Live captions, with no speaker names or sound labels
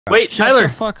Wait, Tyler.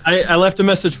 Fuck. I left a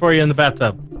message for you in the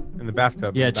bathtub. In the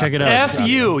bathtub. Yeah, check it out. F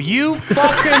you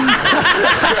fucking.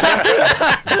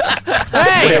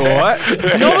 Hey! Wait, what?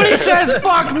 Nobody says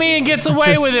fuck me and gets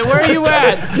away with it. Where are you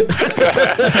at?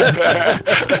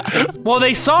 Well,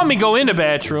 they saw me go in the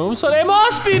bathroom, so they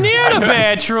must be near the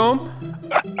bathroom.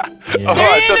 Yeah.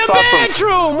 They're in the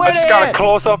bathroom. Where I just they got a at?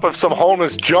 close up of some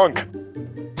homeless junk.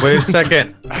 Wait a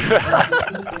second.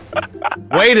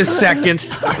 Wait a second.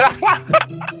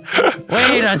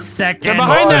 Wait a second. They're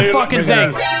behind that Oh, fucking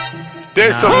thing.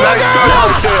 There's some nice guns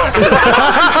out there.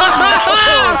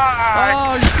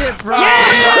 Oh shit, bro.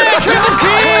 Yeah! Triple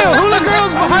kill! Hula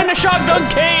girl's behind the shotgun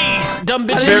case. Dumb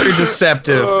bitches. Very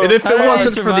deceptive. And if How it did I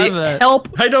wasn't for survive the that? help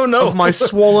I don't know. of my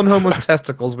swollen homeless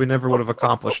testicles, we never would have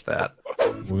accomplished that.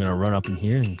 We're gonna run up in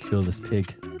here and kill this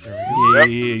pig. Yeah,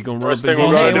 you gonna run First up thing and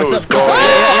we're go, gonna do what's is up? go. What's up?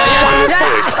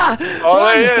 Oh,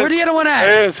 there he is. Where do you get one at?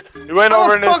 There he is. He went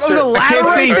over in this. fuck, there's a ladder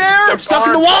right there? I'm stuck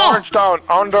in the wall. Orange down.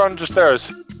 On the stairs.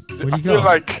 Where'd he I feel go?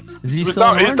 like Is he he's,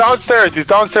 still he's downstairs. He's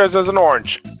downstairs as an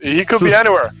orange. He could be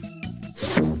anywhere.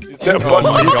 He's definitely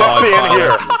in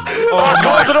here. Oh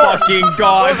my fucking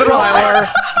god, Tyler!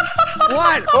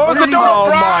 What? Close the door, Oh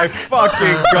Brock. my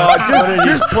fucking god!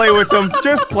 Just play with them.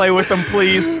 Just play with them,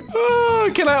 please. Oh,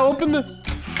 can I open the?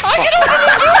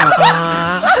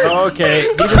 Okay,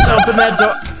 he just opened that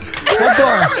door. What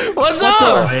door? What's What up?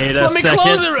 door? Wait a Let me second.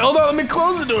 close it. Hold on, let me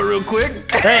close the door real quick.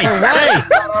 Hey, hey!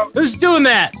 Who's doing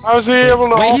that? How's he able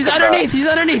to Wait, he's open underneath. He's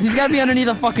underneath. He's gotta be underneath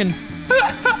the fucking.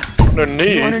 that?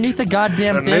 Underneath. Underneath the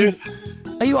goddamn thing.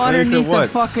 Underneath? Are you Underneath underneath the what?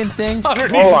 fucking thing?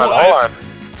 Underneath Hold on, what? hold on.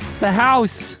 The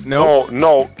house. No.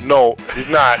 No, he's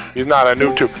not. He's not a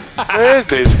noob tube. Where's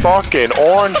this fucking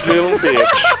orange little bitch?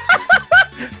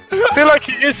 I feel like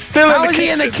he is still How in is the he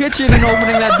in the kitchen and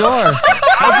opening that door?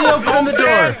 How's he opening the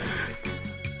door?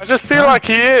 I just feel like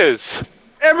he is.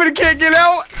 Everybody can't get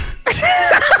out.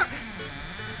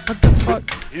 What the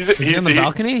fuck? He's Is he on the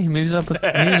balcony? Maybe he's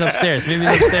upstairs. Maybe he's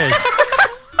upstairs.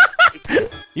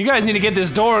 You guys need to get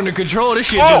this door under control. This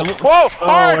shit Whoa, just. whoa! Oh,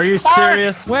 are you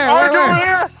serious? Where? Orange over Where?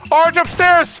 here! Orange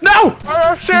upstairs! No!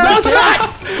 Orange upstairs! No,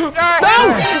 stop!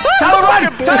 No! Tyler,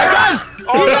 run! He's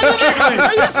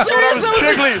Are you serious? That was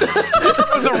Jiggly! That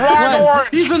was the wrong orange!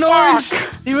 He's an orange.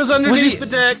 He was underneath the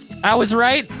deck. I was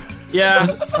right. Yeah.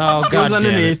 Oh god. He was damn it.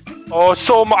 underneath. Oh,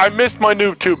 so I missed my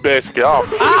noob tube basically. Oh,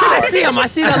 Ah, I see him. I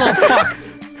see that little fuck.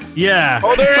 Yeah.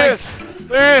 oh there he is!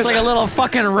 There he It's is! like a little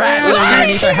fucking rat living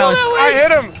underneath our house. I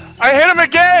hit him! I hit him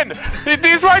again!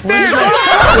 He's right there!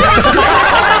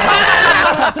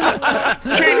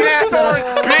 Cheating ass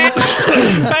orange,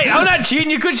 bitch! Hey, I'm not cheating.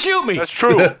 You could shoot me. That's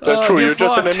true. That's true. get You're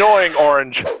just an fucked. annoying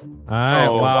orange. Alright,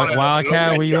 Oh,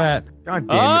 Wildcat, where you at? God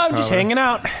damn it, I'm just Tyler. hanging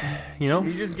out. You know,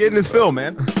 He's just getting his fill,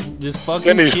 man. just fucking.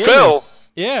 And he's chilling. Phil.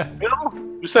 Yeah,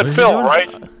 Phil? You said is he Phil, doing? right?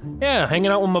 yeah,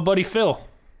 hanging out with my buddy Phil.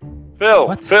 Phil.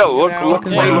 What? Phil, look.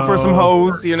 Waiting for some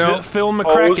hose, you know. Phil Hose,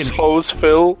 McCracken. hose,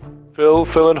 Phil. Phil,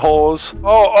 filling holes.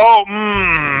 Oh,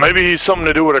 maybe he's something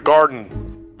to do with a garden.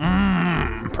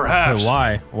 Perhaps. Wait,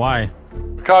 why? Why?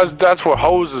 Because that's where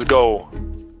hoses go.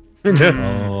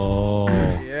 Oh.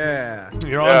 Yeah.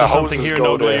 You're Yeah, onto something hoses here,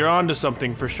 go Nogla. there. You're onto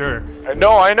something for sure. I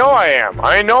know I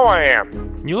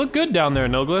am. You look good down there,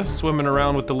 Nogla, swimming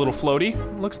around with the little floaty.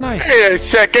 Looks nice. Hey,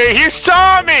 check it. He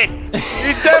saw me!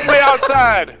 He's definitely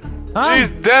outside. Huh? He's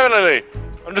definitely.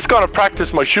 I'm just gonna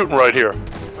practice my shooting right here.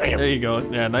 Bam. There you go.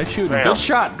 Yeah, nice shooting. Bam. Good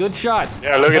shot. Good shot.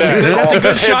 Yeah, look at that. That's a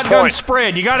good Hit shotgun point.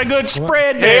 spread. You got a good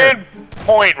spread there. Hand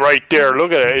point right there.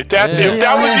 Look at it. If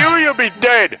that was you, you'd be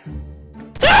dead.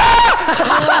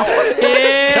 Yeah.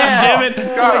 God damn it.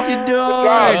 Got him. What you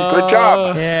doing? Good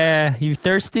job. Yeah. You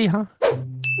thirsty, huh?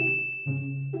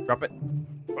 Drop it.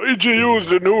 Why'd you use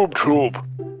the noob tube?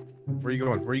 Where you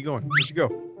going? Where'd you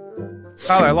go?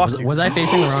 Tyler, I lost you. Was I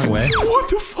facing the wrong way? What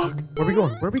the fuck? Where are we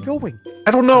going? Where are we going?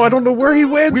 I don't know where he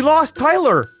went. We lost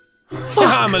Tyler.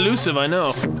 I'm elusive, I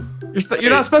know. You're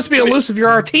not supposed to be elusive. You're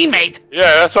our teammate. Yeah,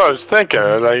 that's what I was thinking.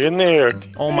 I was like, in there.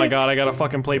 Oh my god, I gotta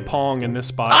fucking play Pong in this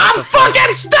spot. I'm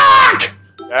fucking stuck.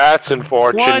 That's What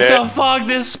unfortunate. the fuck?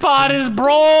 This spot is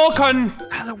broken.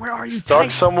 Tyler, where are you? Stuck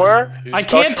somewhere? You I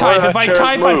stuck can't somewhere? type. If I That chair's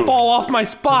type, I moved. fall off my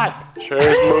spot. Chair's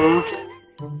moved. It's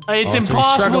Oh, so he's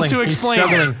impossible struggling. to He's explain.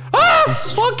 struggling. Ah!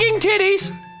 He's- Fucking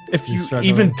titties! If you struggling.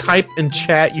 even type in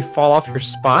chat, you fall off your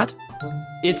spot.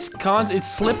 It's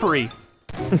slippery.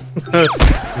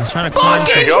 He's trying to climb.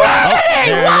 Fucking Go. gravity!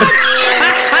 There it is.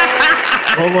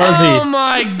 What was he? Oh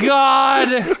my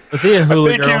god! Was he a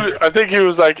hula girl? I think he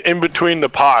was like in between the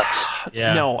pots.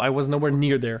 Yeah. No, I was nowhere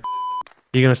near there.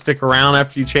 You gonna stick around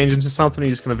after you change into something? Or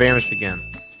you just gonna vanish again?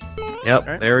 Yep.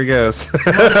 Okay. There he goes.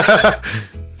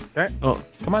 Okay. Oh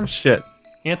Come on. shit.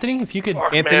 Anthony, if you could.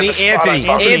 Anthony. If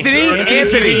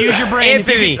you could use your brain.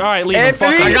 Anthony. All right, leave him. Fuck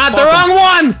Anthony. him. I got the wrong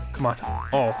one! Come on.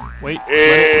 Oh, wait.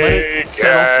 Hey,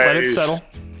 Let it guys. settle.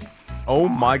 Oh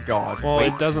my God. Well,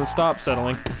 it doesn't stop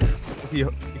settling. Look there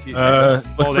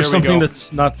for we something go.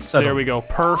 that's not settled. There we go.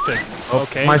 Perfect.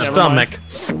 Okay. My never stomach.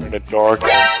 mind. In the dark.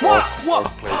 What?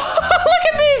 Look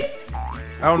at me!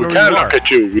 I don't know We where can't you are. look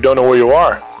at you. We don't know where you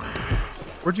are.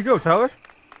 Where'd you go, Tyler?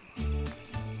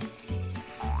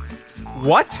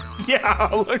 What? Yeah,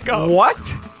 look up. What?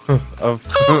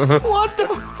 What the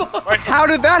fuck? How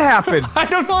did that happen? I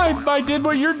don't know. I did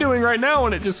what you're doing right now,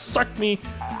 and it just sucked me.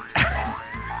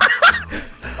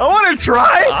 I want to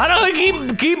try. I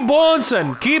don't keep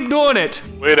bouncing. Keep doing it.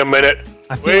 Wait a minute.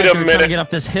 I feel Wait like a we're trying to minute. get up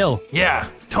this hill. Yeah,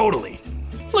 totally.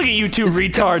 Look at you two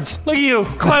retards. Look at you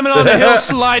climbing on the hill,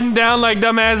 sliding down like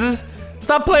dumbasses.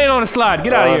 Stop playing on a slide.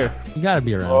 Get out of here. You gotta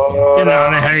be around. Hold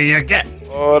on. How you get?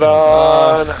 Hold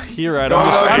on. You're right. Go,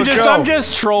 I'm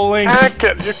just trolling. You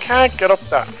can't get up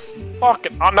that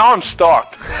fucking. Oh, now I'm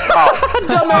stuck. Wow.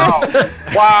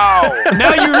 Dumbass. Wow.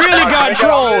 Now you really got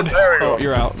trolled. There we go. Oh,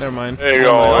 you're out. Never mind. There you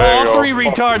go. There you All go. three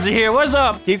retards are here. What's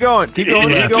up? Keep going. Keep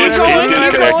going. Yeah. Keep going. Keep going. Keep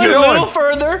Keep going. going. A little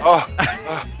further. Oh,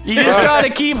 You just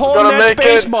gotta keep holding Gotta that make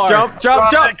space it. bar. Brock,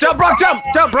 jump. Brock,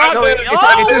 No, it's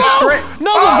Oh, a straight.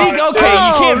 No, the V. Okay,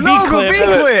 you can't no, V-clip. the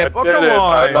V-clip. Oh, come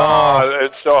on. No,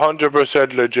 it's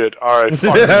 100% legit. All right,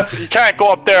 fuck. You can't go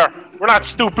up there. We're not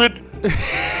stupid. All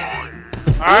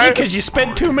right. Because you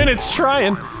spent 2 minutes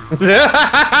trying. Fuck!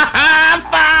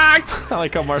 I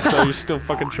like how Marcel, you're still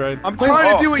fucking trying. I'm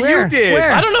trying to do what you did.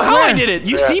 Where? I don't know how I did it.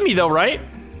 You Yeah. see me though, right?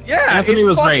 Yeah, Anthony it's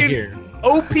was right fucking here.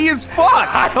 OP as fuck.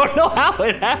 I don't know how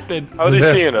it happened. How are they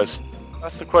seeing us?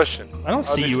 That's the question. I don't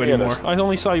How see they you seeing anymore. us? I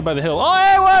only saw you by the hill. Oh,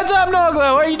 hey, what's up,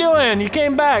 Nogla? What are you doing? You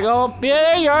came back. Oh,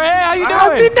 yeah, you are. Hey, how you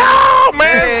How'd you doing? know,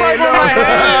 man? Hey, Fuck no. with my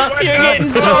head. You're getting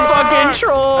so fucking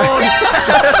trolled. Look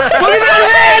at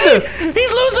that head!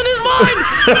 He's losing his mind.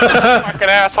 Fucking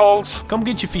assholes. Come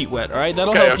get your feet wet, all right?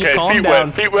 That'll Okay, help you okay, calm feet down.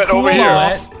 wet, feet wet cool over here.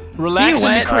 off. Relax Feet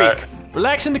in the wet. creek. Alright.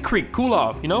 Relax in the creek. Cool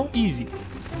off. You know, easy.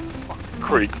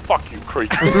 Creek. Fuck you,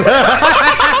 Creek. I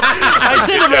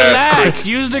said to relax.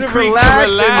 Use the creek relax to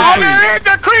and- relax. Underneath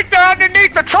the creek, they're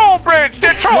underneath the troll bridge.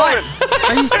 They're trolling.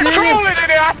 Are you They're serious? trolling in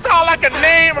there. I saw like a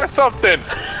name or something.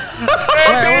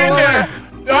 They're in there.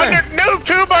 Under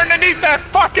YouTube underneath that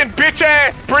fucking bitch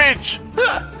ass bridge.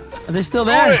 Are they still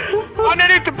there?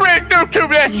 Underneath the bridge,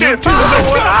 YouTube that shit.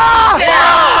 God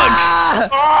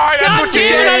Oh, that's what you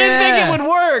damn it, I did. didn't think it would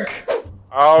work.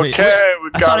 Okay, we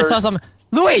I got thought I her. saw something.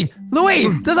 Louis,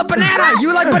 there's a banana.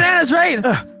 You like bananas, right? You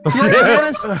like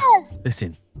bananas?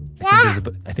 Listen, I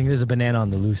think there's a banana on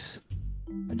the loose.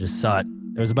 I just saw it.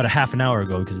 It was about a half an hour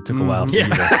ago because it took a while for me to.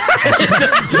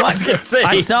 I was gonna say.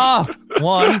 I saw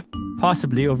one,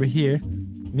 possibly over here,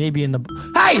 maybe in the.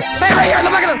 Hey, right here in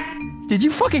the back of the. Did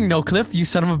you fucking no clip, you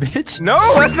son of a bitch? No,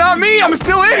 that's not me. I'm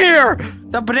still in here.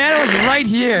 The banana was right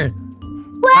here.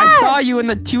 I saw you in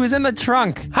the. She was in the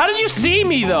trunk. How did you see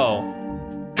me though?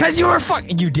 Cause you were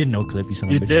fucking. You did no clip, you son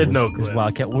of a bitch. You did It was- no it was clip.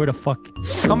 WILDCAT. Where the fuck?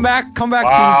 Come back,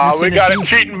 Ah, please. we Mr. got a D.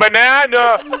 cheating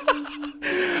banana.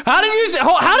 How did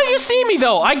you see me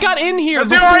though? I got in here You're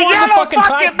before a the yellow fucking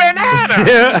fucking time.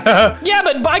 banana. Yeah,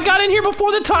 but I got in here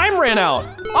before the time ran out.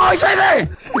 Oh, he's right there.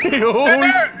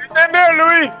 Stand there,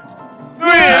 Louis. Louis.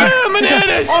 Yeah,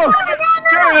 bananas.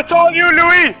 Jerry, it's all you,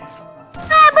 Louis.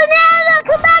 Banana!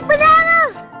 Come back,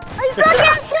 banana! Are you still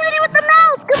getting shooting with the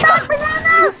mouse? Come back,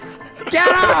 banana! Get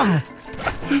him.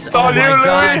 It's all Oh you, my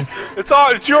Louis.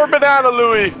 God. It's your banana,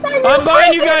 Louis. I'm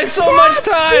buying you guys so much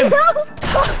time.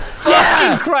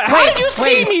 Yeah. How did you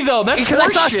see me though? That's Because I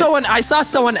saw horseshit. I saw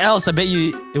someone else. I bet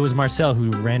you it was Marcel who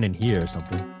ran in here or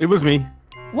something. It was me.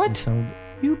 What? Some-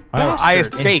 You I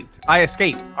bastard. escaped. I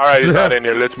escaped. All right, he's not in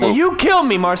here. Let's move. You killed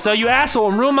me, Marcel. You asshole,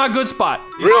 and ruined my good spot.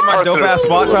 Real My dope ass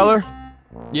spot, Tyler.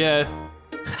 Yeah,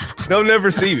 They'll never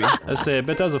see me. I say. I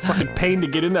bet that was a fucking pain to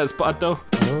get in that spot though.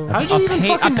 How did you even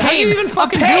pain, fucking? How did you even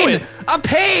fucking do it?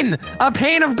 a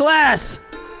pane of glass.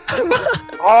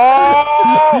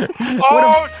 Oh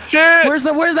shit! Where's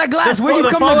that glass? Where'd you the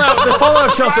come fallout, from? the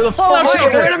fallout shelter, the fallout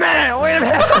shelter. Wait a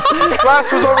minute. Glass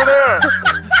was over there.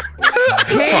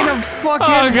 Pane of fucking.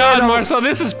 Oh god, metal. Marcel,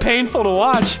 this is painful to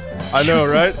watch. I know,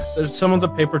 right? There's someone's a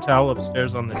paper towel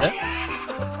upstairs on the deck.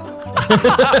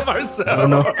 Marcel. I don't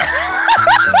know.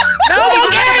 No,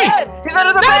 okay. He's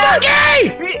under the bed!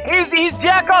 He's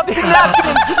jack off the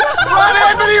napkins! Run,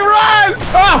 Anthony, run!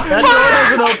 Oh, That door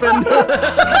doesn't open.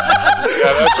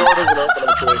 Yeah, that door doesn't open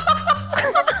actually.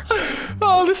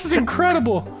 Oh, this is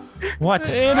incredible. What?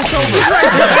 And it's over.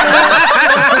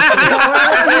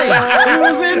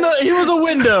 He was a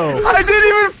window. I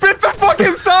didn't even fit at the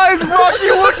fucking size, Rocky.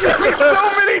 Look at me,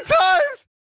 so many